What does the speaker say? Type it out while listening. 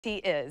He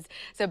is.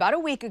 So about a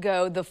week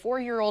ago, the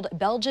 4-year-old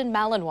Belgian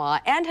Malinois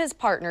and his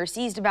partner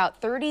seized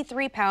about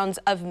 33 pounds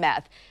of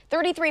meth.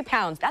 33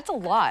 pounds, that's a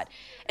lot.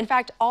 In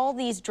fact, all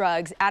these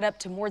drugs add up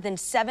to more than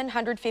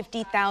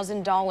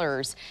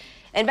 $750,000.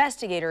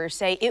 Investigators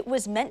say it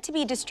was meant to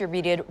be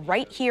distributed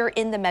right here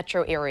in the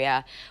metro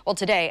area. Well,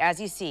 today, as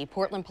you see,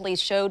 Portland police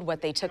showed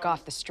what they took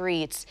off the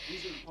streets.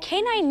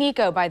 Canine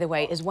Niko, by the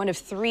way, is one of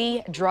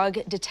 3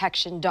 drug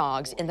detection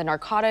dogs in the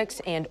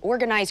narcotics and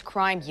organized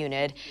crime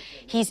unit.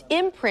 He's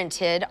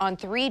imprinted on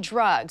 3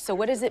 drugs. So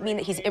what does it mean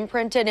that he's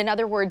imprinted? In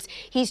other words,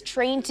 he's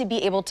trained to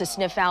be able to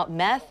sniff out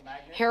meth,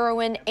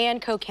 heroin, and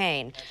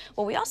cocaine.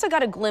 Well, we also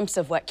got a glimpse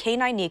of what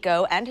Canine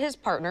Niko and his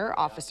partner,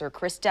 Officer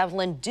Chris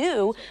Devlin,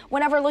 do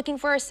whenever looking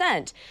for a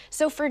scent.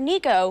 So for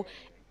Niko,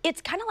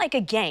 it's kind of like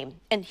a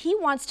game, and he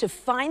wants to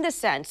find the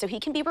scent so he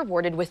can be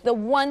rewarded with the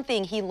one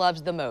thing he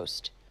loves the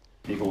most.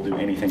 Niko will do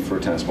anything for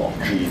a tennis ball.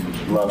 He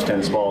loves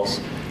tennis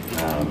balls.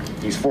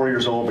 He's 4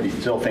 years old, but he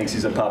still thinks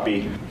he's a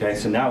puppy. Okay,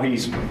 so now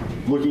he's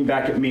looking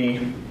back at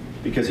me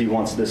because he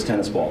wants this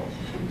tennis ball.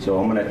 So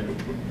I'm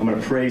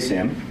gonna praise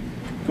him.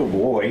 Good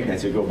boy. I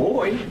said, good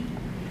boy.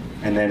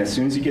 And then as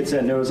soon as he gets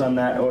that nose on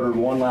that odor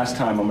one last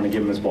time, I'm gonna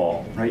give him his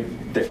ball right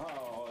there.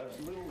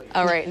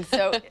 All right, and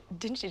so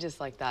didn't you just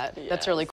like that? Yes. That's really cool.